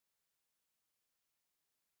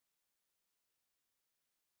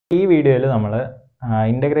ഈ വീഡിയോയിൽ നമ്മൾ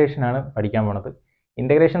ഇൻ്റഗ്രേഷൻ ആണ് പഠിക്കാൻ പോണത്.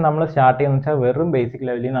 ഇൻ്റഗ്രേഷൻ നമ്മൾ സ്റ്റാർട്ട് ചെയ്യുന്നത് വെച്ചാൽ വെറും ബേസിക്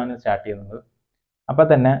ലെവലിൽ നിന്നാണ് സ്റ്റാർട്ട് ചെയ്യുന്നത്. അപ്പോൾ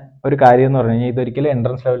തന്നെ ഒരു കാര്യം എന്ന് പറഞ്ഞു കഴിഞ്ഞാൽ ഇതൊരിക്കലും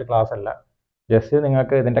എൻട്രൻസ് ലെവൽ ക്ലാസ് അല്ല. ജസ്റ്റ്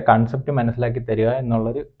നിങ്ങൾക്ക് ഇതിൻ്റെ കൺസെപ്റ്റ് മനസ്സിലാക്കി തരിക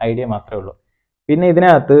എന്നുള്ളൊരു ഐഡിയ മാത്രമേ ഉള്ളൂ. പിന്നെ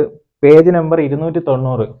ഇതിനകത്ത് പേജ് നമ്പർ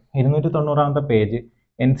 290 പേജ്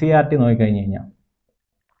NCERT നോക്കിക്കഴിഞ്ഞ് കഴിഞ്ഞാൽ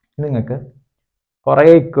നിങ്ങൾക്ക് കുറേ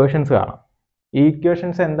ഇക്വേഷൻസ് കാണാം. ഈ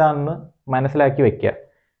ഇക്വേഷൻസ് എന്താണെന്ന് മനസ്സിലാക്കി വെക്കുക.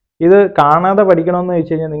 ഇത് കാണാതെ പഠിക്കണമെന്ന്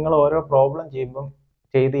വെച്ച് കഴിഞ്ഞാൽ നിങ്ങൾ ഓരോ പ്രോബ്ലം ചെയ്യുമ്പം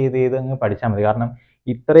ചെയ്ത് അങ്ങ് പഠിച്ചാൽ മതി. കാരണം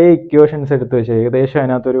ഇത്രയും ഇക്വേഷൻസ് എടുത്ത് വെച്ച് ഏകദേശം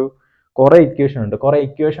അതിനകത്തൊരു കുറേ ഇക്വേഷൻ ഉണ്ട്. കുറേ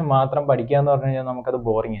ഇക്വേഷൻ മാത്രം പഠിക്കുക എന്ന് പറഞ്ഞു കഴിഞ്ഞാൽ നമുക്കത്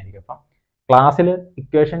ബോറിംഗ് ആയിരിക്കും. അപ്പം ക്ലാസ്സിൽ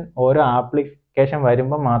ഇക്വേഷൻ ഓരോ ആപ്ലിക്കേഷൻ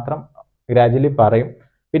വരുമ്പോൾ മാത്രം ഗ്രാജുവലി പറയും.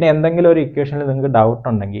 പിന്നെ എന്തെങ്കിലും ഒരു ഇക്വേഷനിൽ നിങ്ങൾക്ക് ഡൗട്ട്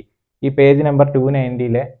ഉണ്ടെങ്കിൽ ഈ പേജ് നമ്പർ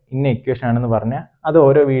 290 ഇന്ന ഇക്വേഷൻ ആണെന്ന് പറഞ്ഞാൽ അത്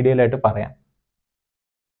ഓരോ വീഡിയോയിലായിട്ട് പറയാം.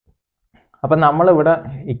 അപ്പം നമ്മളിവിടെ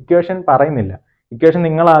ഇക്വേഷൻ പറയുന്നില്ല. ഇക്വേഷൻ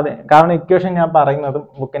നിങ്ങൾ കാരണം ഇക്വേഷൻ ഞാൻ പറയുന്നതും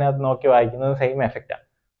ബുക്കിനകത്ത് നോക്കി വായിക്കുന്നതും സെയിം എഫക്റ്റാണ്.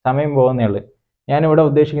 സമയം പോകുന്നേ ഉള്ളൂ. ഞാനിവിടെ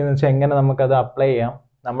ഉദ്ദേശിക്കുന്നത് വെച്ചാൽ എങ്ങനെ നമുക്കത് അപ്ലൈ ചെയ്യാം,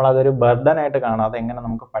 നമ്മളതൊരു ബർഡൻ ആയിട്ട് കാണാതെ എങ്ങനെ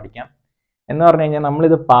നമുക്ക് പഠിക്കാം എന്ന് പറഞ്ഞു കഴിഞ്ഞാൽ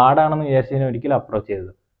നമ്മളിത് പാടാണെന്ന് വിചാരിച്ചതിന് ഒരിക്കലും അപ്രോച്ച്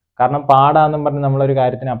ചെയ്തത്. കാരണം പാടാണെന്നും പറഞ്ഞ് നമ്മളൊരു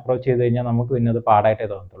കാര്യത്തിന് അപ്രോച്ച് ചെയ്ത് കഴിഞ്ഞാൽ നമുക്ക് പിന്നെ അത് പാടായിട്ടേ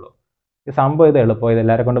തോന്നത്തുള്ളൂ. ഈ സംഭവം ഇത് എളുപ്പം, ഇത്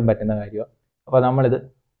എല്ലാവരെ കൊണ്ടും പറ്റുന്ന കാര്യമാണ്. അപ്പോൾ നമ്മളിത്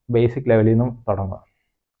ബേസിക് ലെവലിൽ നിന്നും തുടങ്ങുക.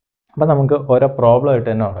 അപ്പോൾ നമുക്ക് ഓരോ പ്രോബ്ലം ആയിട്ട്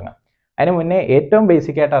തന്നെ തുടങ്ങാം. അതിന് മുന്നേ ഏറ്റവും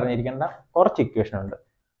ബേസിക് ആയിട്ട് അറിഞ്ഞിരിക്കേണ്ട കുറച്ച് ഇക്വേഷൻ ഉണ്ട്.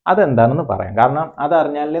 അതെന്താണെന്ന് പറയാം. കാരണം അത്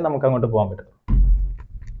അറിഞ്ഞാലേ നമുക്ക് അങ്ങോട്ട് പോകാൻ പറ്റും.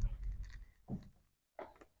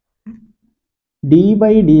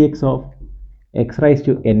 d/dx of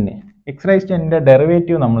x⁻n. x⁻n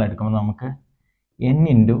derivative നമ്മൾ എടുക്കുമ്പോൾ നമുക്ക് n ×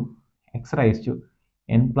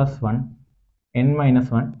 x⁻n+1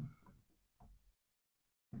 n-1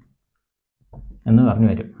 എന്ന് പറഞ്ഞു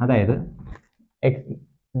വരും. അതായത്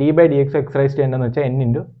d/dx x⁻n എന്ന് വെച്ചാൽ n ×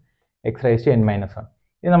 x⁻n-1.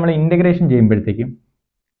 ഇത് നമ്മൾ ഇൻ്റഗ്രേഷൻ ചെയ്യുമ്പോഴത്തേക്കും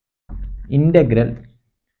ഇൻ്റഗ്രൽ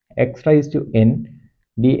x⁻n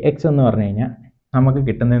dx എന്ന് പറഞ്ഞു കഴിഞ്ഞാൽ നമുക്ക്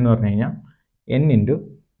കിട്ടുന്നതെന്ന് പറഞ്ഞു കഴിഞ്ഞാൽ n ×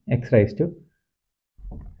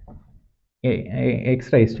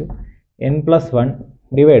 x⁻n+1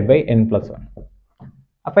 /n+1.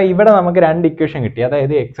 അപ്പോൾ ഇവിടെ നമുക്ക് രണ്ട് ഇക്വേഷൻ കിട്ടി.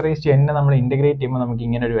 അതായത് x⁻n നമ്മൾ ഇൻ്റഗ്രേറ്റ് ചെയ്യുമ്പോൾ നമുക്ക്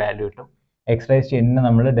ഇങ്ങനെ ഒരു വാല്യൂ കിട്ടും, x⁻n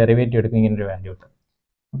നമ്മൾ ഡെറിവേറ്റീവ് എടുക്കും ഇങ്ങനെ ഒരു വാല്യൂ കിട്ടും.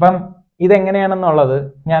 അപ്പം ഇതെങ്ങനെയാണെന്നുള്ളത്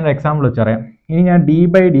ഞാനൊരു എക്സാമ്പിൾ വെച്ച് പറയാം. ഇനി ഞാൻ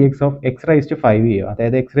d/dx ഓഫ് x⁻5 ചെയ്യും,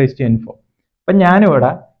 അതായത് x⁻n4. അപ്പം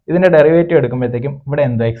ഞാനിവിടെ ഇതിൻ്റെ ഡെറിവേറ്റീവ് എടുക്കുമ്പോഴത്തേക്കും ഇവിടെ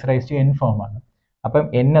എന്തോ x⁻n ഫോമാണ്. അപ്പം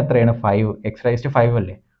n എത്രയാണ്? 5. x⁻5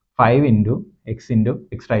 അല്ലേ? 5 × x ×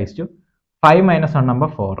 x⁻5 -1 ആകുമ്പോൾ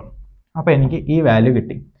 4. അപ്പോൾ എനിക്ക് ഈ വാല്യൂ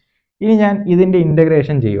കിട്ടി. ഇനി ഞാൻ ഇതിൻ്റെ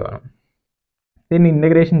ഇൻ്റഗ്രേഷൻ ചെയ്യുവാണ്. ഇതിൻ്റെ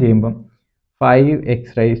ഇൻ്റഗ്രേഷൻ ചെയ്യുമ്പം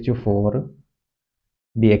 5x⁴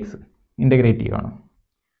 dx ഇൻ്റഗ്രേറ്റ് ചെയ്യുവാണ്.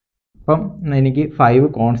 അപ്പം എനിക്ക് 5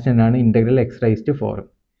 കോൺസ്റ്റൻ്റ് ആണ്. Integral x⁴.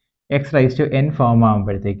 x⁻n ഫോം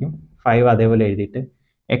ആകുമ്പോഴത്തേക്കും 5 അതേപോലെ എഴുതിയിട്ട്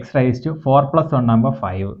x⁴+1 ആകുമ്പോൾ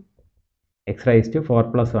 5.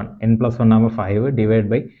 x⁴+1 n+1 ആകുമ്പോൾ 5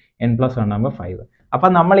 /n+1 ആകുമ്പോൾ 5.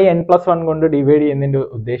 അപ്പം നമ്മൾ ഈ n+1 കൊണ്ട് ഡിവൈഡ് ചെയ്യുന്നതിൻ്റെ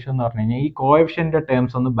ഉദ്ദേശം എന്ന് പറഞ്ഞു കഴിഞ്ഞാൽ ഈ കോഎഫിഷ്യൻ്റ്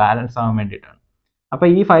ടേംസ് ഒന്ന് ബാലൻസ് ആവാൻ വേണ്ടിയിട്ടാണ്. അപ്പോൾ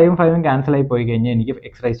ഈ 5ഉം 5ഉം ക്യാൻസൽ ആയി പോയി കഴിഞ്ഞാൽ എനിക്ക്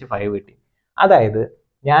x⁻5 കിട്ടി. അതായത്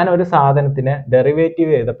ഞാൻ ഒരു സാധനത്തിന്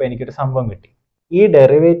ഡെറിവേറ്റീവ് ചെയ്തപ്പോൾ എനിക്കൊരു സംഭവം കിട്ടി. ഈ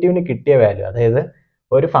ഡെറിവേറ്റീവിന് കിട്ടിയ വാല്യൂ, അതായത്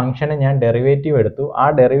ഒരു ഫംഗ്ഷന് ഞാൻ ഡെറിവേറ്റീവ് എടുത്തു, ആ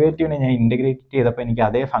ഡെറിവേറ്റീവിനെ ഞാൻ ഇൻ്റഗ്രേറ്റ് ചെയ്തപ്പോൾ എനിക്ക്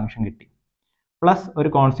അതേ ഫംഗ്ഷൻ കിട്ടി, പ്ലസ് ഒരു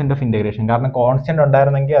കോൺസ്റ്റന്റ് ഓഫ് ഇൻ്റഗ്രേഷൻ. കാരണം കോൺസ്റ്റന്റ്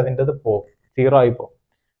ഉണ്ടായിരുന്നെങ്കിൽ അതിൻ്റെത് പോകും, 0 ആയി പോകും.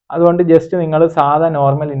 അതുകൊണ്ട് ജസ്റ്റ് നിങ്ങൾ സാധാ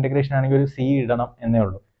നോർമൽ ഇൻ്റഗ്രേഷൻ ആണെങ്കിൽ ഒരു c ഇടണം എന്നേ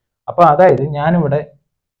ഉള്ളൂ. അപ്പോൾ അതായത് ഞാനിവിടെ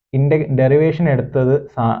ഡെറിവേഷൻ എടുത്തത്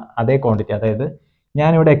അതേ ക്വാണ്ടിറ്റി, അതായത്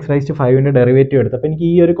ഞാനിവിടെ x⁵ ഡെറിവേറ്റീവ് എടുത്തപ്പോൾ എനിക്ക്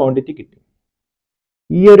ഈ ഒരു ക്വാണ്ടിറ്റി കിട്ടി.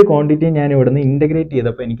 ഈ ഒരു ക്വാണ്ടിറ്റി ഞാൻ ഇവിടുന്ന് ഇൻ്റഗ്രേറ്റ്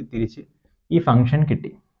ചെയ്തപ്പോൾ എനിക്ക് തിരിച്ച് ഈ ഫംഗ്ഷൻ കിട്ടി.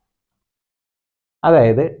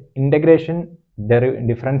 അതായത് ഇൻ്റഗ്രേഷൻ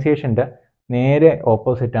ഡിഫറൻസിയേഷൻ്റെ നേരെ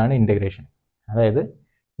ഓപ്പോസിറ്റ് ആണ് ഇൻ്റഗ്രേഷൻ. അതായത്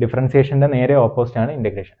ഡിഫറൻസിയേഷൻ്റെ നേരെ ഓപ്പോസിറ്റ് ആണ്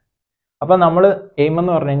ഇൻ്റഗ്രേഷൻ. അപ്പോൾ നമ്മൾ എയിം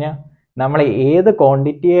എന്ന് പറഞ്ഞു കഴിഞ്ഞാൽ നമ്മൾ ഏത്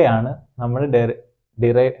ക്വാണ്ടിറ്റിയെയാണ് നമ്മൾ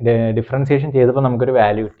ഡിഫറൻസിയേഷൻ ചെയ്തപ്പോൾ നമുക്കൊരു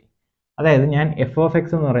വാല്യൂ കിട്ടി. അതായത് ഞാൻ f(x)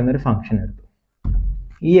 എന്ന് പറയുന്ന ഒരു ഫംഗ്ഷൻ എടുത്തു.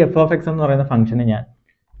 ഈ f(x) എന്ന് പറയുന്ന ഫംഗ്ഷന് ഞാൻ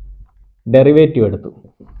ഡെറിവേറ്റീവ് എടുത്തു,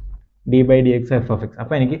 d/dx f(x).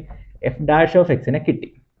 അപ്പോൾ എനിക്ക് f'(x) കിട്ടി.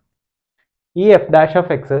 ഈ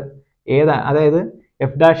f'(x) ഏതാ? അതായത്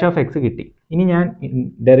f'(x) കിട്ടി. ഇനി ഞാൻ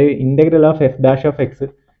ഇൻ്റഗ്രൽ ഓഫ് f'(x)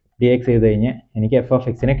 dx ചെയ്ത് കഴിഞ്ഞാൽ എനിക്ക്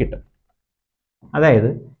f(x) കിട്ടും. അതായത്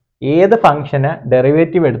ഏത് ഫംഗ്ഷന്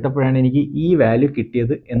ഡെറിവേറ്റീവ് എടുത്തപ്പോഴാണ് എനിക്ക് ഈ വാല്യൂ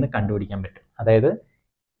കിട്ടിയത് എന്ന് കണ്ടുപിടിക്കാൻ പറ്റും. അതായത്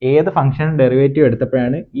ഏത് ഫംഗ്ഷൻ ഡെറിവേറ്റീവ്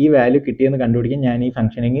എടുത്തപ്പോഴാണ് ഈ വാല്യൂ കിട്ടിയെന്ന് കണ്ടുപിടിക്കാൻ ഞാൻ ഈ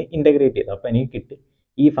ഫംഗ്ഷനെ ഇൻ്റഗ്രേറ്റ് ചെയ്തു. അപ്പോൾ എനിക്ക് കിട്ടി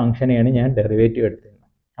ഈ ഫംഗ്ഷനെയാണ് ഞാൻ ഡെറിവേറ്റീവ് എടുത്തത്.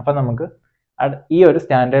 അപ്പം നമുക്ക് ഈ ഒരു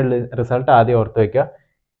സ്റ്റാൻഡേർഡ് റിസൾട്ട് ആദ്യം ഓർത്ത് വയ്ക്കുക.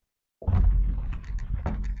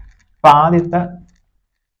 അപ്പോൾ ആദ്യത്തെ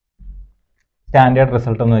സ്റ്റാൻഡേർഡ്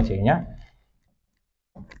റിസൾട്ട് എന്ന് വെച്ച് കഴിഞ്ഞാൽ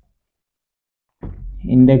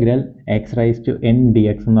integral X raise to N D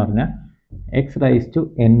X എന്ന് പറഞ്ഞാൽ X raise to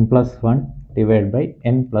N plus one divide by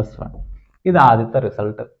N plus one. ഇത് ആദ്യത്തെ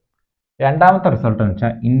റിസൾട്ട്. രണ്ടാമത്തെ റിസൾട്ട് എന്ന്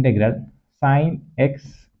വെച്ചാൽ integral sign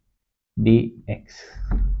X D X.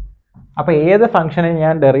 അപ്പോൾ ഏത് ഫംഗ്ഷനെ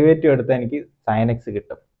ഞാൻ ഡെറിവേറ്റീവ് എടുത്താൽ എനിക്ക് സൈൻ എക്സ്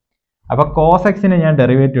കിട്ടും. അപ്പോൾ കോസ് എക്സിനെ ഞാൻ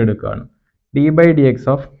ഡെറിവേറ്റീവ് എടുക്കുകയാണ്. D by D X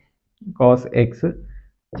of cos X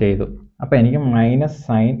ചെയ്തു. അപ്പോൾ എനിക്ക് മൈനസ്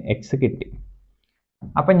സൈൻ എക്സ് കിട്ടി.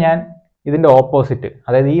 അപ്പം ഞാൻ ഇതിൻ്റെ ഓപ്പോസിറ്റ്,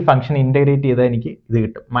 അതായത് ഈ ഫംഗ്ഷൻ ഇൻ്റഗ്രേറ്റ് ചെയ്താൽ എനിക്ക് ഇത്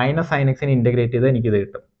കിട്ടും. മൈനസ് സൈൻ എക്സിനെ ഇൻ്റഗ്രേറ്റ് ചെയ്താൽ എനിക്ക് ഇത്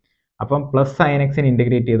കിട്ടും. അപ്പം പ്ലസ് സൈൻ എക്സിനെ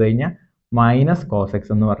ഇൻ്റഗ്രേറ്റ് ചെയ്ത് കഴിഞ്ഞാൽ മൈനസ് കോസ്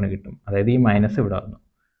എക്സ് എന്ന് പറഞ്ഞ് കിട്ടും. അതായത് ഈ മൈനസ് ഇവിടെ വന്നു.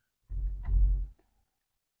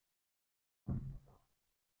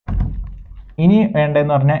 ഇനി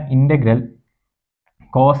വേണ്ടതെന്ന് പറഞ്ഞാൽ integral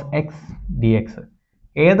cos X D X.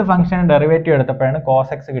 ഏത് ഫംഗ്ഷനും ഡെറിവേറ്റീവ് എടുത്തപ്പോഴാണ്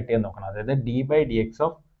കോസ് എക്സ് കിട്ടിയെന്ന് നോക്കണം. അതായത് D by D X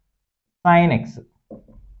of sine X.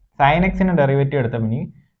 Sign എക്സിന് ഡെറിവേറ്റീവ് എടുത്തപ്പോൾ ഇനി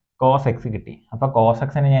കോസ് എക്സ് കിട്ടി. അപ്പോൾ കോസ്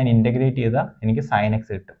എക്സിനെ ഞാൻ ഇൻ്റഗ്രേറ്റ് ചെയ്താൽ എനിക്ക് സൈൻ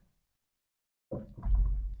എക്സ് കിട്ടും.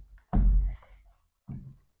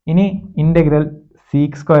 ഇനി integral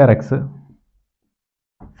seek square X.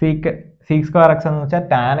 Seek square X എന്ന് വെച്ചാൽ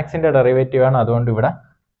ടാൻ എക്സിൻ്റെ ഡെറിവേറ്റീവ് ആണ്, അതുകൊണ്ട് ഇവിടെ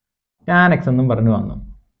ടാൻ എക്സ് എന്നും പറഞ്ഞു വന്നു.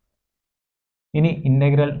 ഇനി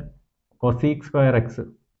integral cosec square X.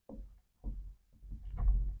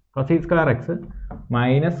 Cosec square X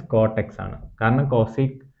minus coat X ആണ്. കാരണം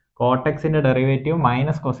കോട്ട് എക്സിൻ്റെ derivative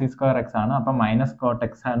minus cosec square X ആണ്. അപ്പം മൈനസ് കോട്ട്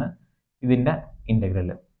എക്സ് ആണ് ഇതിൻ്റെ ഇൻ്റഗ്രൽ.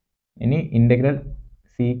 ഇനി integral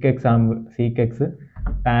seek X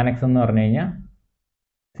tan X എന്ന് പറഞ്ഞു കഴിഞ്ഞാൽ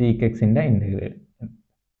സീക്ക് എക്സിൻ്റെ ഇൻ്റഗ്രൽ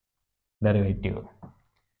ഡെറിവേറ്റീവ്.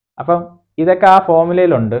 അപ്പം ഇതൊക്കെ ആ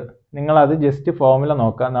ഫോർമുലയിലുണ്ട്. നിങ്ങളത് ജസ്റ്റ് ഫോർമുല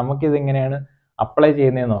നോക്കുക. നമുക്കിതെങ്ങനെയാണ് അപ്ലൈ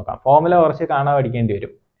ചെയ്യുന്നതെന്ന് നോക്കാം. ഫോർമുല കുറച്ച് കാണാൻ പഠിക്കേണ്ടി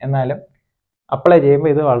വരും, എന്നാലും അപ്ലൈ ചെയ്യുമ്പോൾ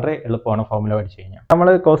ഇത് വളരെ എളുപ്പമാണ് ഫോർമുല പഠിച്ചു കഴിഞ്ഞാൽ. നമ്മൾ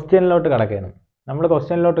ക്വസ്റ്റ്യനിലോട്ട് കിടക്കുകയാണ്. നമ്മൾ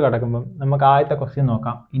ക്വസ്റ്റ്യനിലോട്ട് കിടക്കുമ്പം നമുക്ക് ആദ്യത്തെ ക്വസ്റ്റ്യൻ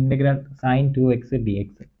നോക്കാം. Integral sign 2x dx.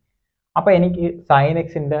 അപ്പോൾ എനിക്ക് സൈൻ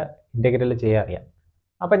എക്സിൻ്റെ ഇൻ്റഗ്രൽ ചെയ്യാൻ അറിയാം.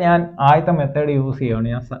 അപ്പോൾ ഞാൻ ആദ്യത്തെ മെത്തേഡ് യൂസ് ചെയ്യുകയാണ്.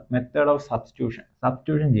 ഞാൻ മെത്തേഡ് ഓഫ്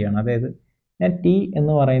സബ്സ്റ്റിറ്റ്യൂഷൻ ചെയ്യണം. അതായത് ഞാൻ ടി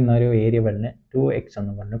എന്ന് പറയുന്ന ഒരു വേരിയബിളിന് 2x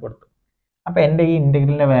എന്ന് പറഞ്ഞ് കൊടുത്തു. അപ്പോൾ എൻ്റെ ഈ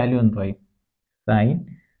ഇൻ്റഗ്രലിൻ്റെ വാല്യൂ എന്തായി? സൈൻ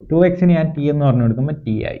 2xന് ഞാൻ ടി എന്ന് പറഞ്ഞു കൊടുക്കുമ്പോൾ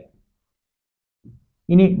ടി ആയി.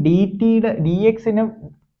 ഇനി ഡി ടിയുടെ ഡി എക്സിന്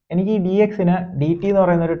എനിക്ക് ഈ ഡി എക്സിന് ഡി ടി എന്ന്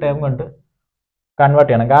പറയുന്ന ഒരു ടേം കൊണ്ട് കൺവേർട്ട്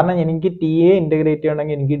ചെയ്യണം. കാരണം എനിക്ക് ടി എ ഇൻ്റഗ്രേറ്റ്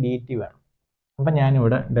ചെയ്യണമെങ്കിൽ എനിക്ക് ഡി ടി വേണം. അപ്പം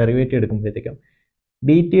ഞാനിവിടെ ഡെറിവേറ്റീവ് എടുക്കുമ്പോഴത്തേക്കും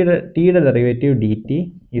ടിയുടെ derivative D T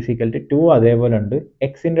is equal to 2 അതേപോലെ ഉണ്ട്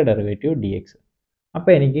എക്സിൻ്റെ ഡെറിവേറ്റീവ് ഡി എക്സ്.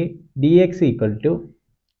 അപ്പോൾ എനിക്ക് D X equal to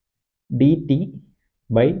D T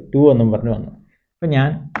by 2 എന്നും പറഞ്ഞു വന്നു. അപ്പോൾ ഞാൻ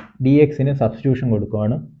ഡി എക്സിന് സബ്സ്റ്റിറ്റ്യൂഷൻ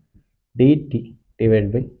കൊടുക്കുകയാണ്. D T divide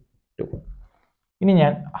by 2. ഇനി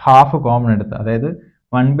ഞാൻ ഹാഫ് കോമൺ എടുത്ത്, അതായത്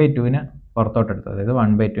 1/2നെ പുറത്തോട്ടെടുത്ത്, അതായത്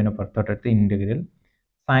 1/2നെ പുറത്തോട്ടെടുത്ത് integral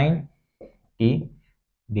sine t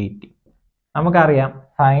D T. നമുക്കറിയാം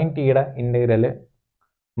സൈൻ ടിയുടെ ഇൻ്റഗ്രൽ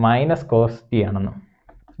മൈനസ് കോസ് ടി ആണെന്ന്.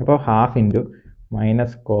 അപ്പോൾ half into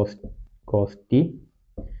minus cos T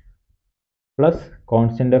plus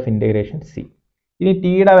constant of integration C. ഇനി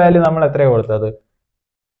ടിയുടെ വാല്യൂ നമ്മൾ എത്രയാണ് കൊടുത്തത്?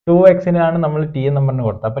 2xനാണ് നമ്മൾ ടി എന്ന് പറഞ്ഞ്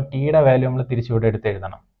കൊടുത്തത്. അപ്പോൾ ടിയുടെ വാല്യൂ നമ്മൾ തിരിച്ചുകൂടെ എടുത്ത്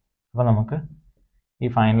എഴുതണം. അപ്പോൾ നമുക്ക് ഈ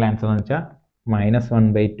ഫൈനൽ ആൻസർ എന്ന് വെച്ചാൽ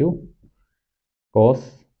 -1/2 കോസ്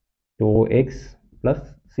 2x പ്ലസ്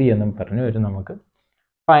സി എന്നും പറഞ്ഞു വരും നമുക്ക്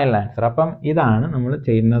ഫൈനൽ ആൻസർ. അപ്പം ഇതാണ് നമ്മൾ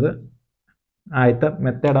ചെയ്യുന്നത് ആദ്യത്തെ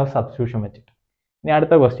മെത്തേഡ് ഓഫ് സബ്സ്റ്റിറ്റ്യൂഷൻ വെച്ചിട്ട്. ഇനി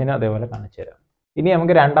അടുത്ത ക്വസ്റ്റ്യൻ അതേപോലെ കാണിച്ചു തരാം. ഇനി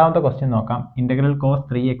നമുക്ക് രണ്ടാമത്തെ ക്വസ്റ്റ്യൻ നോക്കാം. Integral cos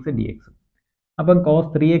 3x dx. അപ്പം കോസ്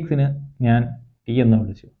 3xന് ഞാൻ ടി എന്ന്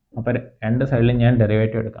വിളിച്ചു. അപ്പോൾ രണ്ട് സൈഡിലും ഞാൻ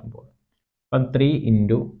ഡെറിവേറ്റീവ് എടുക്കാൻ പോകും. അപ്പം 3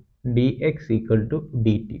 into D X equal to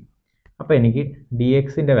D T. അപ്പോൾ എനിക്ക് ഡി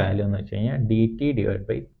എക്സിൻ്റെ വാല്യൂ എന്ന് വെച്ച് കഴിഞ്ഞാൽ ഡി ടി ഡിവൈഡ്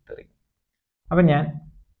ബൈ 3. അപ്പം ഞാൻ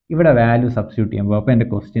ഇവിടെ വാല്യൂ സബ്സ്റ്റിറ്റ്യൂട്ട് ചെയ്യുമ്പോൾ അപ്പോൾ എൻ്റെ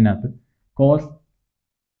ക്വസ്റ്റ്യനകത്ത് കോസ്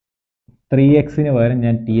 3xന് പകരം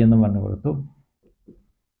ഞാൻ ടി എന്ന് പറഞ്ഞു കൊടുത്തു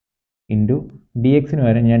ഇൻറ്റു ഡി എക്സിന്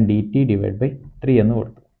പകരം ഞാൻ ഡി ടി ഡിവൈഡ് ബൈ 3 എന്ന്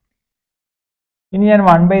കൊടുത്തു. ഇനി ഞാൻ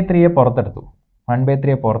 1/3 പുറത്തെടുത്തു.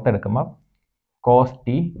 1/3 പുറത്തെടുക്കുമ്പോൾ cos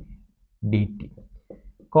T D T.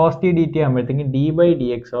 Cos T D T ആകുമ്പോഴത്തേക്കും D by D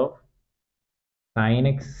X of sine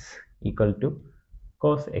X equal to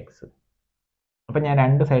cos X. അപ്പം ഞാൻ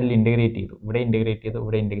രണ്ട് സൈഡിൽ ഇൻ്റഗ്രേറ്റ് ചെയ്തു. ഇവിടെ ഇൻ്റഗ്രേറ്റ് ചെയ്തു,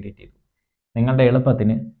 ഇവിടെ ഇൻ്റഗ്രേറ്റ് ചെയ്തു. നിങ്ങളുടെ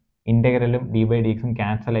എളുപ്പത്തിന് ഇൻ്റഗ്രലും ഡി ബൈ ഡി എക്സും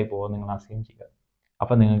ക്യാൻസലായി പോകുമെന്ന് നിങ്ങൾ അസ്യൂം ചെയ്യുക.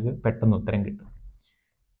 അപ്പം നിങ്ങൾക്ക് പെട്ടെന്ന് ഉത്തരം കിട്ടും.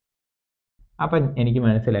 അപ്പം എനിക്ക്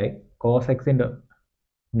മനസ്സിലായി കോസ് എക്സിൻ്റെ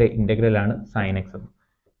ഇൻ്റഗ്രലാണ് സൈൻ എക്സ് എന്ന്.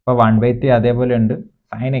 അപ്പോൾ 1/3 അതേപോലെ ഉണ്ട്.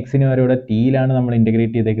 സൈൻ എക്സിന് വരെ ഇവിടെ ടിയിലാണ് നമ്മൾ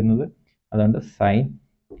ഇൻ്റഗ്രേറ്റ് ചെയ്തേക്കുന്നത്. അതുകൊണ്ട് സൈൻ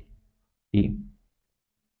ടി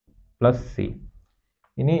പ്ലസ് സി.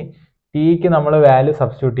 ഇനി ടിക്ക് നമ്മൾ വാല്യൂ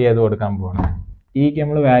സബ്സ്റ്റിറ്റ്യൂട്ട് ചെയ്ത് കൊടുക്കാൻ പോകണം. ടിക്ക്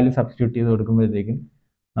നമ്മൾ വാല്യൂ സബ്സ്റ്റിറ്റ്യൂട്ട് ചെയ്ത് കൊടുക്കുമ്പോഴത്തേക്കും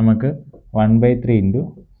നമുക്ക് 1/3 ഇൻറ്റു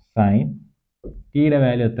സൈൻ ടിയുടെ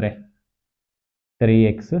വാല്യൂ എത്ര?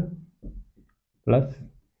 3x plus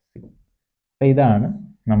C. അപ്പം ഇതാണ്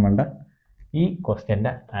നമ്മളുടെ ഈ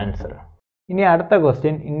ക്വസ്റ്റ്യൻ്റെ ആൻസർ. ഇനി അടുത്ത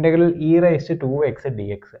ക്വസ്റ്റ്യൻ ഇൻ്റഗ്രൽ e⁻²x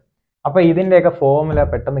dx. അപ്പോൾ ഇതിൻ്റെയൊക്കെ ഫോർമുല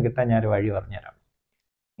പെട്ടെന്ന് കിട്ടാൻ ഞാനൊരു വഴി പറഞ്ഞുതരാം.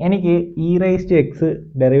 എനിക്ക് e⁻x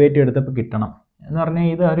ഡെറിവേറ്റീവ് എടുത്തപ്പോൾ കിട്ടണം എന്ന് പറഞ്ഞാൽ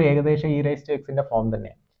ഇത് ഒരു ഏകദേശം e⁻xൻ്റെ ഫോം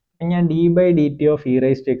തന്നെയാണ്. ഞാൻ d/dt ഓഫ്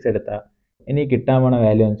e⁻x എടുത്താൽ എനിക്ക് കിട്ടാൻ പോണ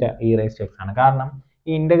വാല്യൂ എന്ന് വെച്ചാൽ e⁻x ആണ്. കാരണം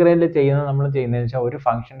ഈ ഇൻ്റഗ്രലിൽ നമ്മൾ ചെയ്യുന്നതെന്ന് വെച്ചാൽ ഒരു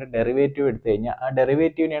ഫംഗ്ഷൻ്റെ ഡെറിവേറ്റീവ് എടുത്തു കഴിഞ്ഞാൽ ആ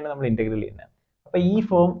ഡെറിവേറ്റീവിനെയാണ് നമ്മൾ ഇൻ്റഗ്രൽ ചെയ്യുന്നത്. അപ്പോൾ ഈ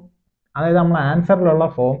ഫോം, അതായത് നമ്മൾ ആൻസറിലുള്ള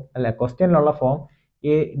ഫോം അല്ല ക്വസ്റ്റ്യനിലുള്ള ഫോം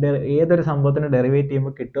ഏതൊരു സംഭവത്തിന് ഡെറിവേറ്റ്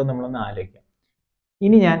ചെയ്യുമ്പോൾ കിട്ടുമെന്ന് നമ്മളൊന്ന് ആലോചിക്കാം.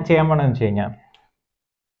 ഇനി ഞാൻ ചെയ്യാൻ പോകണമെന്ന് വെച്ച് കഴിഞ്ഞാൽ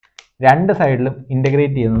രണ്ട് സൈഡിലും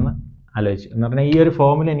ഇൻ്റഗ്രേറ്റ് ചെയ്യുന്നതെന്ന് ആലോചിച്ചു എന്ന് പറഞ്ഞാൽ ഈ ഒരു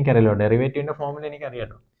ഫോമിൽ എനിക്കറിയാലോ, ഡെറിവേറ്റീവിൻ്റെ ഫോമിൽ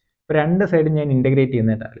എനിക്കറിയാലോ. അപ്പോൾ രണ്ട് സൈഡും ഞാൻ ഇൻ്റഗ്രേറ്റ്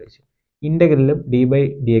ചെയ്യുന്നതായിട്ട് ആലോചിച്ചു. ഇൻ്റഗ്രലും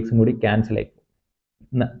d/dx കൂടി ക്യാൻസൽ ആയി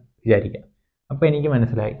എന്ന് വിചാരിക്കാം. അപ്പോൾ എനിക്ക്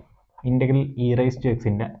മനസ്സിലായി ഇൻ്റഗ്രൽ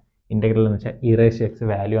e⁻xൻ്റെ ഇൻ്റഗ്രൽ എന്ന് വെച്ചാൽ e⁻x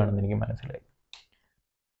വാല്യൂ ആണെന്ന് എനിക്ക് മനസ്സിലായി.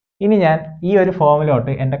 ഇനി ഞാൻ ഈ ഒരു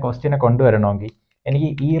ഫോമിലോട്ട് എൻ്റെ ക്വസ്റ്റ്യനെ കൊണ്ടുവരണമെങ്കിൽ എനിക്ക്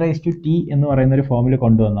e⁻t എന്ന് പറയുന്ന ഒരു ഫോമിൽ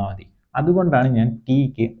കൊണ്ടുവന്നാൽ മതി. അതുകൊണ്ടാണ് ഞാൻ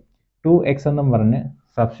ടിക്ക് 2x എന്നും പറഞ്ഞ്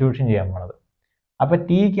സബ്സ്റ്റിറ്റ്യൂഷൻ ചെയ്യാൻ പോണത്. അപ്പോൾ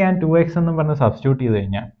ടിക്ക് ഞാൻ 2x എന്നും പറഞ്ഞ് സബ്സ്റ്റിറ്റ്യൂട്ട് ചെയ്ത്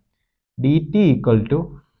കഴിഞ്ഞാൽ dt =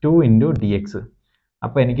 2 × dx.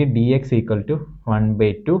 അപ്പോൾ എനിക്ക് dx =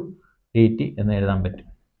 1/2 dt എന്ന് എഴുതാൻ പറ്റും.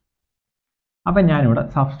 അപ്പം ഞാനിവിടെ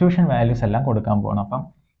സബ്സ്റ്റിറ്റ്യൂഷൻ വാല്യൂസ് എല്ലാം കൊടുക്കാൻ പോകണം. അപ്പം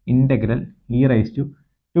ഇൻ്റഗ്രൽ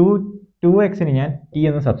e⁻²2x ഞാൻ t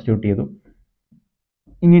എന്ന് സബ്സ്റ്റിറ്റ്യൂട്ട് ചെയ്തു.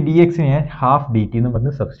 ഇനി dx ഞാൻ ½ dt എന്ന്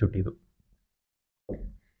പറഞ്ഞ് സബ്സ്റ്റിറ്റ്യൂട്ട് ചെയ്തു.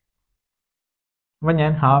 അപ്പം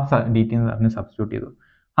ഞാൻ ½ dt എന്ന് പറഞ്ഞ് സബ്സ്റ്റിറ്റ്യൂട്ട് ചെയ്തു.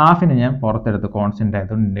 ഹാഫിന് ഞാൻ പുറത്തെടുത്ത് കോൺസ്റ്റൻ്റ്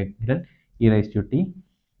ആയതുകൊണ്ട് ഇൻ്റഗ്രൽ e⁻t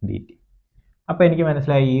dt. അപ്പോൾ എനിക്ക്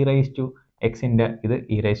മനസ്സിലായി e⁻xൻ്റെ ഇത്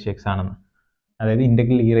e⁻x ആണെന്ന്. അതായത്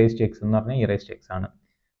ഇൻ്റഗ്രൽ e⁻x എന്ന് പറഞ്ഞാൽ e⁻x ആണ്.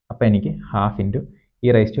 അപ്പോൾ എനിക്ക് ½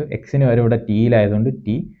 e⁻x വരെ ഇവിടെ ടിയിലായതുകൊണ്ട് t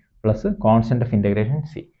plus constant of integration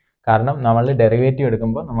c. കാരണം നമ്മൾ ഡെറിവേറ്റീവ്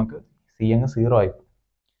എടുക്കുമ്പോൾ നമുക്ക് c അങ്ങ് 0 ആയി.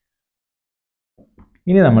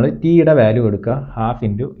 ഇനി നമ്മൾ ടിയുടെ വാല്യൂ എടുക്കുക ½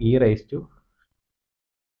 e⁻,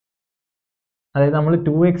 അതായത് നമ്മൾ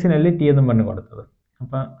 2x-നല്ലേ ടി എന്നും പറഞ്ഞ് കൊടുത്തത്.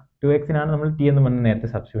 അപ്പോൾ 2x-നാണ് നമ്മൾ ടി എന്ന് പറഞ്ഞ് നേരത്തെ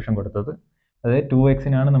സബ്സ്റ്റിറ്റ്യൂഷൻ കൊടുത്തത്. അതായത്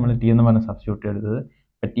 2x-നാണ് നമ്മൾ ടി എന്ന് പറഞ്ഞ് സബ്സ്റ്റിറ്റ്യൂട്ട് എടുത്തത്.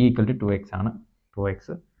 അപ്പോൾ t = 2x ആണ്. 2x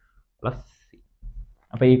plus c.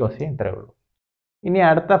 അപ്പോൾ ഈ ക്വസ്റ്റ്യൻ ഇത്രയേ ഉള്ളൂ. ഇനി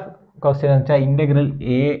അടുത്ത ക്വസ്റ്റ്യൻ എന്ന് വെച്ചാൽ integral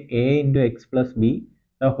a × x + b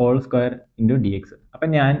 ² dx. അപ്പം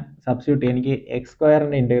ഞാൻ സബ്സ്റ്റിറ്റ്യൂട്ട് എനിക്ക്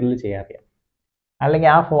x² ഇൻ്റഗ്രൽ ചെയ്യാൻ അറിയാം, അല്ലെങ്കിൽ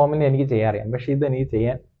ആ ഫോമിൽ എനിക്ക് ചെയ്യാൻ അറിയാം. പക്ഷേ ഇത് എനിക്ക്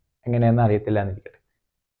ചെയ്യാൻ എങ്ങനെയാണെന്ന് അറിയത്തില്ല എന്നിരിക്കട്ടെ.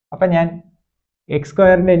 അപ്പം ഞാൻ x²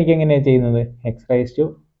 എനിക്ക് എങ്ങനെയാണ് ചെയ്യുന്നത്?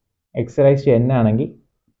 x⁻n ആണെങ്കിൽ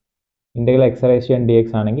ഇൻ്റഗ്രൽ x⁻n dx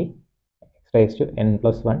ആണെങ്കിൽ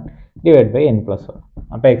xn+1 / n+1.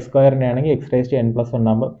 അപ്പോൾ x² ആണെങ്കിൽ xn+1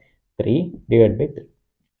 ആകുമ്പോൾ 3/3.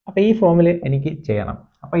 അപ്പോൾ ഈ ഫോമിൽ എനിക്ക് ചെയ്യണം.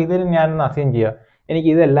 അപ്പോൾ ഇതിൽ ഞാനൊന്ന് അസൈൻ ചെയ്യുക. എനിക്ക്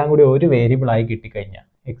ഇതെല്ലാം കൂടി ഒരു വേരിയബിളായി കിട്ടിക്കഴിഞ്ഞാൽ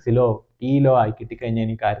എക്സിലോ ടിയിലോ ആയി കിട്ടിക്കഴിഞ്ഞാൽ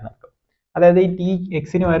എനിക്ക് കാര്യം നടക്കും. അതായത് ഈ ടി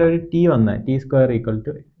എക്സിന് വരെ ഒരു ടി വന്ന് t²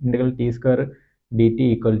 = integral t² dt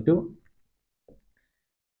 =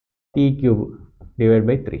 t³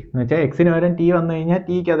 എന്ന് വെച്ചാൽ എക്സിന് വരെ ടി വന്നു കഴിഞ്ഞാൽ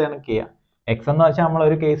ടിക്ക് അത് കണക്ക് ചെയ്യുക. എക്സ് എന്ന് വെച്ചാൽ നമ്മൾ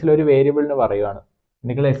ഒരു കേസിൽ ഒരു വേരിയബിളിന് പറയുവാണ്.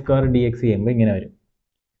 ഇൻ്റഗ്രൽ x² dx ചെയ്യുമ്പോൾ ഇങ്ങനെ വരും.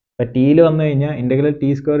 അപ്പോൾ ടിയിൽ വന്നു കഴിഞ്ഞാൽ ഇൻ്റഗ്രൽ t²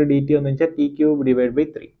 dt എന്ന് വെച്ചാൽ t³ /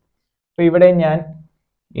 3. അപ്പോൾ ഇവിടെ ഞാൻ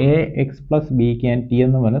ax + bക്ക് ഞാൻ ടി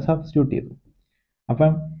എന്ന് പറഞ്ഞ് സബ്സ്റ്റിറ്റ്യൂട്ട് ചെയ്തു.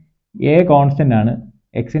 അപ്പം a കോൺസ്റ്റൻ്റ് ആണ്,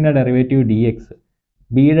 എക്സിൻ്റെ ഡെറിവേറ്റീവ് dx,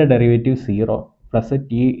 ബിയുടെ ഡെറിവേറ്റീവ് 0 പ്ലസ്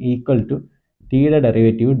t = ടിയുടെ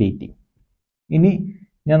ഡെറിവേറ്റീവ് dt. ഇനി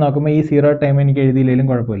ഞാൻ നോക്കുമ്പോൾ ഈ 0 ടൈം എനിക്ക് എഴുതിയില്ലെങ്കിലും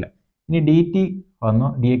കുഴപ്പമില്ല. ഇനി dt വന്നു,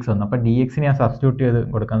 dx വന്നു. അപ്പോൾ dx ഞാൻ സബ്സ്റ്റിറ്റ്യൂട്ട് ചെയ്ത്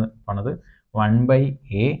കൊടുക്കാൻ പോണത്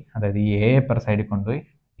 1/a, അതായത് ഈ a പെർ സൈഡിൽ കൊണ്ടുപോയി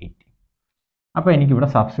dt. അപ്പോൾ എനിക്കിവിടെ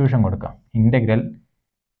സബ്സ്റ്റിറ്റ്യൂഷൻ കൊടുക്കാം. ഇൻ്റഗ്രൽ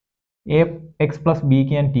ax +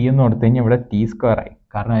 bക്ക് ഞാൻ t എന്ന് കൊടുത്തു കഴിഞ്ഞാൽ ഇവിടെ t² ആയി,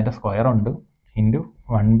 കാരണം അതിൻ്റെ സ്ക്വയർ ഉണ്ട്, ഇൻറ്റു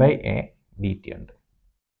 1/a dt ഉണ്ട്.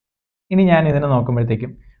 ഇനി ഞാൻ ഇതിനെ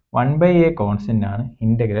നോക്കുമ്പോഴത്തേക്കും 1/a കോൺസ്റ്റൻ്റ് ആണ്,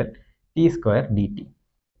 integral t² dt.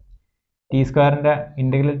 t²ൻ്റെ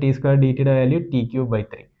integral t² dtയുടെ value t³ /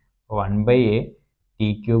 3. 1/a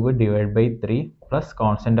t³ / 3 plus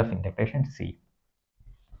constant of integration c.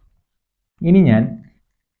 ഇനി ഞാൻ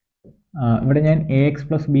ഇവിടെ ഞാൻ ax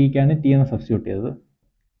 + bക്കാണ് t എന്ന് സബ്സ്റ്റിറ്റ്യൂട്ട് ചെയ്തത്.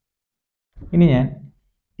 ഇനി ഞാൻ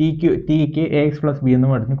ടിക്ക് ax + b എന്ന്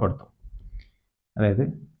പറഞ്ഞ് കൊടുത്തു. അതായത്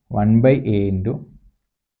 1/a ×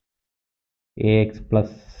 ax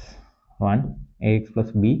 + 1 ax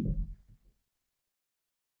 + b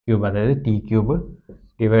cube, അതായത് t³ /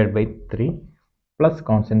 3 plus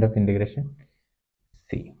constant of integration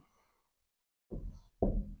c.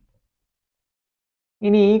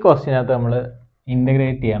 ഇനി ഈ ക്വസ്റ്റ്യനകത്ത് നമ്മൾ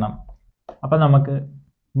ഇൻ്റഗ്രേറ്റ് ചെയ്യണം. അപ്പം നമുക്ക്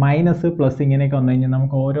മൈനസ് പ്ലസ് ഇങ്ങനെയൊക്കെ വന്നു കഴിഞ്ഞാൽ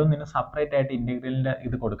നമുക്ക് ഓരോന്നിനും സെപ്പറേറ്റ് ആയിട്ട് ഇൻ്റഗ്രലിൻ്റെ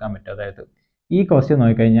ഇത് കൊടുക്കാൻ പറ്റും. അതായത് ഈ ക്വസ്റ്റ്യൻ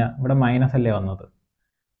നോക്കിക്കഴിഞ്ഞാൽ ഇവിടെ മൈനസ് അല്ലേ വന്നത്.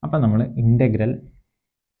 അപ്പം നമ്മൾ integral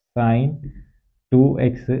sign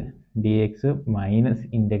 2x dx minus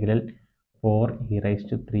integral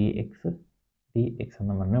 4e3x dx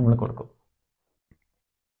എന്ന് പറഞ്ഞ് നമ്മൾ കൊടുക്കും.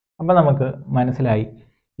 അപ്പം നമുക്ക് മനസ്സിലായി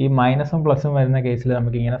ഈ മൈനസും പ്ലസും വരുന്ന കേസിൽ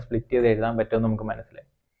നമുക്ക് ഇങ്ങനെ സ്പ്ലിറ്റ് ചെയ്ത് എഴുതാൻ പറ്റുമെന്ന് നമുക്ക് മനസ്സിലായി.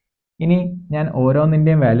 ഇനി ഞാൻ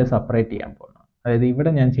ഓരോന്നിൻ്റെയും വാല്യൂ സെപ്പറേറ്റ് ചെയ്യാൻ പോകുന്നു. അതായത്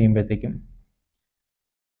ഇവിടെ ഞാൻ ചെയ്യുമ്പോഴത്തേക്കും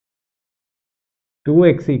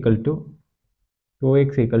 2x ഈക്വൽ ടു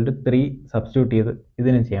 3 സബ്സ്റ്റിറ്റ്യൂട്ട് ചെയ്ത്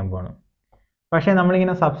ഇതിന് ചെയ്യാൻ പോകണം. പക്ഷേ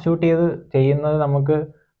നമ്മളിങ്ങനെ സബ്സ്റ്റിറ്റ്യൂട്ട് ചെയ്ത് ചെയ്യുന്നത് നമുക്ക്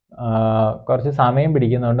കുറച്ച് സമയം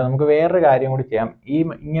പിടിക്കുന്നതുകൊണ്ട് നമുക്ക് വേറൊരു കാര്യം കൂടി ചെയ്യാം.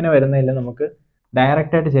 ഇങ്ങനെ വരുന്നതിൽ നമുക്ക്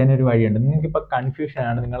ഡയറക്റ്റായിട്ട് ചെയ്യുന്ന ഒരു വഴിയുണ്ട്. നിങ്ങൾക്കിപ്പോൾ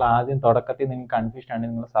കൺഫ്യൂഷനാണ്, നിങ്ങൾ ആദ്യം തുടക്കത്തിൽ നിങ്ങൾക്ക് കൺഫ്യൂഷനാണ്,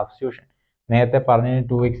 നിങ്ങൾ സബ്സ്റ്റിറ്റ്യൂഷൻ നേരത്തെ പറഞ്ഞതിന്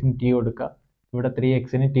 2xന് t കൊടുക്കുക, ഇവിടെ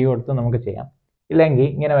 3xന് t കൊടുത്ത് നമുക്ക് ചെയ്യാം. ഇല്ലെങ്കിൽ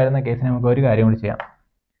ഇങ്ങനെ വരുന്ന കേസിന് നമുക്ക് ഒരു കാര്യം കൂടി ചെയ്യാം.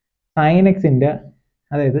 സൈൻ എക്സിൻ്റെ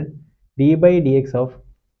അതായത് d/dx of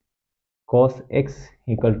cos X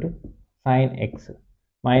equal to sign X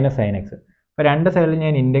minus sign X. അപ്പോൾ രണ്ട് സൈഡിൽ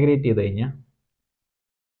ഞാൻ ഇൻ്റഗ്രേറ്റ് ചെയ്ത് കഴിഞ്ഞാൽ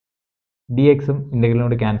ഡി എക്സും ഇൻ്റഗ്രലും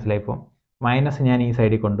കൂടി ക്യാൻസൽ ആയിപ്പോൾ മൈനസ് ഞാൻ ഈ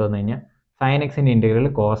സൈഡിൽ കൊണ്ടുവന്നു കഴിഞ്ഞാൽ സൈൻ എക്സിൻ്റെ ഇൻ്റഗ്രൽ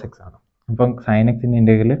കോസ് എക്സ് ആണ്. അപ്പം സൈൻ എക്സിൻ്റെ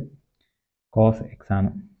ഇൻ്റഗ്രൽ കോസ് എക്സ് ആണ്.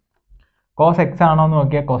 കോസ് എക്സ് ആണോ എന്ന്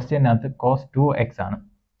നോക്കിയാൽ ക്വസ്റ്റ്യനകത്ത് കോസ് 2x ആണ്.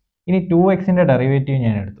 ഇനി 2xൻ്റെ ഡെറിവേറ്റീവ്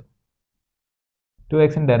ഞാൻ എടുത്തു.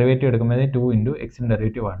 2xൻ്റെ ഡെറിവേറ്റീവ് എടുക്കുമ്പോൾ 2 ഇൻറ്റു എക്സിൻ്റെ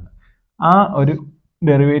ഡെറിവേറ്റീവ് ആണ്. ആ ഒരു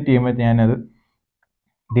ഡെറിവേറ്റ് ചെയ്യുമ്പോൾ ഞാനത്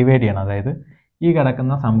ഡിവൈഡ് ചെയ്യണം. അതായത് ഈ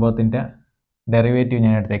കിടക്കുന്ന സംഭവത്തിൻ്റെ ഡെറിവേറ്റീവ്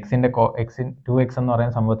ഞാൻ എടുത്ത് എക്സിൻ്റെ 2x എന്ന്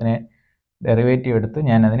പറയുന്ന സംഭവത്തിനെ ഡെറിവേറ്റീവ് എടുത്ത്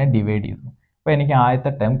ഞാൻ അതിനെ ഡിവൈഡ് ചെയ്തു. അപ്പോൾ എനിക്ക്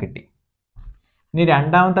ആദ്യത്തെ ടേം കിട്ടി. ഇനി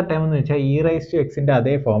രണ്ടാമത്തെ ടേം എന്ന് വെച്ചാൽ e⁻x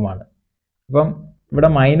അതേ ഫോമാണ്. അപ്പം ഇവിടെ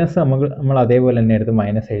മൈനസ് നമ്മൾ അതേപോലെ തന്നെ എടുത്ത്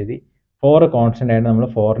മൈനസ് എഴുതി, 4 കോൺസ്റ്റൻ്റ് ആയിട്ട് നമ്മൾ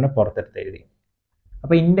 4നെ പുറത്തെടുത്ത് എഴുതി.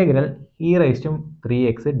 അപ്പോൾ ഇൻ്റഗ്രൽ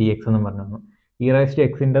e⁻3x dx എന്ന് പറഞ്ഞു തന്നു.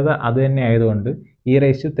 e⁻xൻ്റെത് അത് തന്നെ ആയതുകൊണ്ട്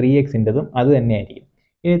e⁻3xൻ്റെതും അത് തന്നെ ആയിരിക്കും.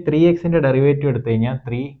 ഇനി 3xൻ്റെ ഡെറിവേറ്റീവ് എടുത്തു കഴിഞ്ഞാൽ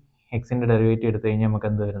 3xൻ്റെ ഡെറിവേറ്റീവ് എടുത്തു കഴിഞ്ഞാൽ നമുക്ക്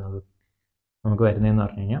എന്ത് വരുന്നത്, നമുക്ക് വരുന്നതെന്ന്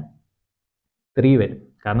പറഞ്ഞു കഴിഞ്ഞാൽ 3 വരും.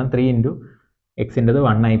 കാരണം 3 ഇൻറ്റു എക്സിൻ്റെത്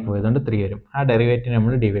 1 ആയി പോയതുകൊണ്ട് 3 വരും. ആ ഡെറിവേറ്റീവ്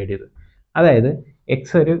നമ്മൾ ഡിവൈഡ് ചെയ്തു. അതായത്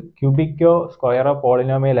എക്സ് ഒരു ക്യൂബിക്കോ സ്ക്വയറോ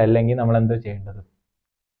പോളിനോമിയൽ അല്ലെങ്കിൽ നമ്മൾ എന്തോ ചെയ്യേണ്ടത്,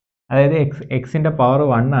 അതായത് എക്സിൻ്റെ പവർ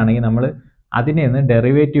 1 ആണെങ്കിൽ നമ്മൾ അതിനെ ഒന്ന്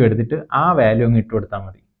ഡെറിവേറ്റീവ് എടുത്തിട്ട് ആ വാല്യൂ അങ്ങ് ഇട്ട് കൊടുത്താൽ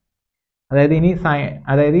മതി. അതായത്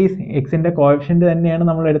ഈ എക്സിൻ്റെ കോഎഫിഷ്യൻ്റ് തന്നെയാണ്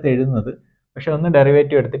നമ്മൾ എടുത്ത് എഴുതുന്നത്, പക്ഷെ ഒന്ന്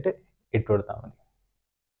ഡെറിവേറ്റീവ് എടുത്തിട്ട് ഇട്ട് കൊടുത്താൽ മതി.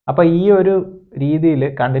 അപ്പോൾ ഈ ഒരു രീതിയിൽ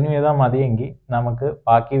കണ്ടിന്യൂ ചെയ്താൽ മതിയെങ്കിൽ നമുക്ക്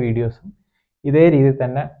ബാക്കി വീഡിയോസും ഇതേ രീതിയിൽ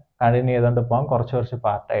തന്നെ കണ്ടിന്യൂ ചെയ്തുകൊണ്ട് പോകാം, കുറച്ച്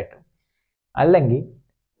പാർട്ടായിട്ട്. അല്ലെങ്കിൽ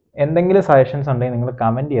എന്തെങ്കിലും സജഷൻസ് ഉണ്ടെങ്കിൽ നിങ്ങൾ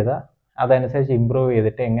കമൻറ്റ് ചെയ്താൽ അതനുസരിച്ച് ഇമ്പ്രൂവ്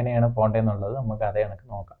ചെയ്തിട്ട് എങ്ങനെയാണ് പോകേണ്ടതെന്നുള്ളത് നമുക്ക് അതേ കണക്ക്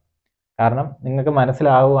നോക്കാം. കാരണം നിങ്ങൾക്ക്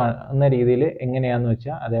മനസ്സിലാവുന്ന രീതിയിൽ എങ്ങനെയാണെന്ന്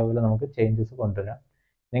വെച്ചാൽ അതേപോലെ നമുക്ക് ചേഞ്ചസ് കൊണ്ടുവരാം.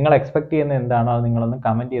 നിങ്ങൾ എക്സ്പെക്റ്റ് ചെയ്യുന്ന എന്താണോ അത് നിങ്ങളൊന്ന്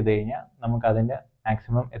കമൻറ്റ് ചെയ്ത് കഴിഞ്ഞാൽ നമുക്ക് അതിൻ്റെ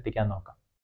മാക്സിമം എത്തിക്കാൻ നോക്കാം.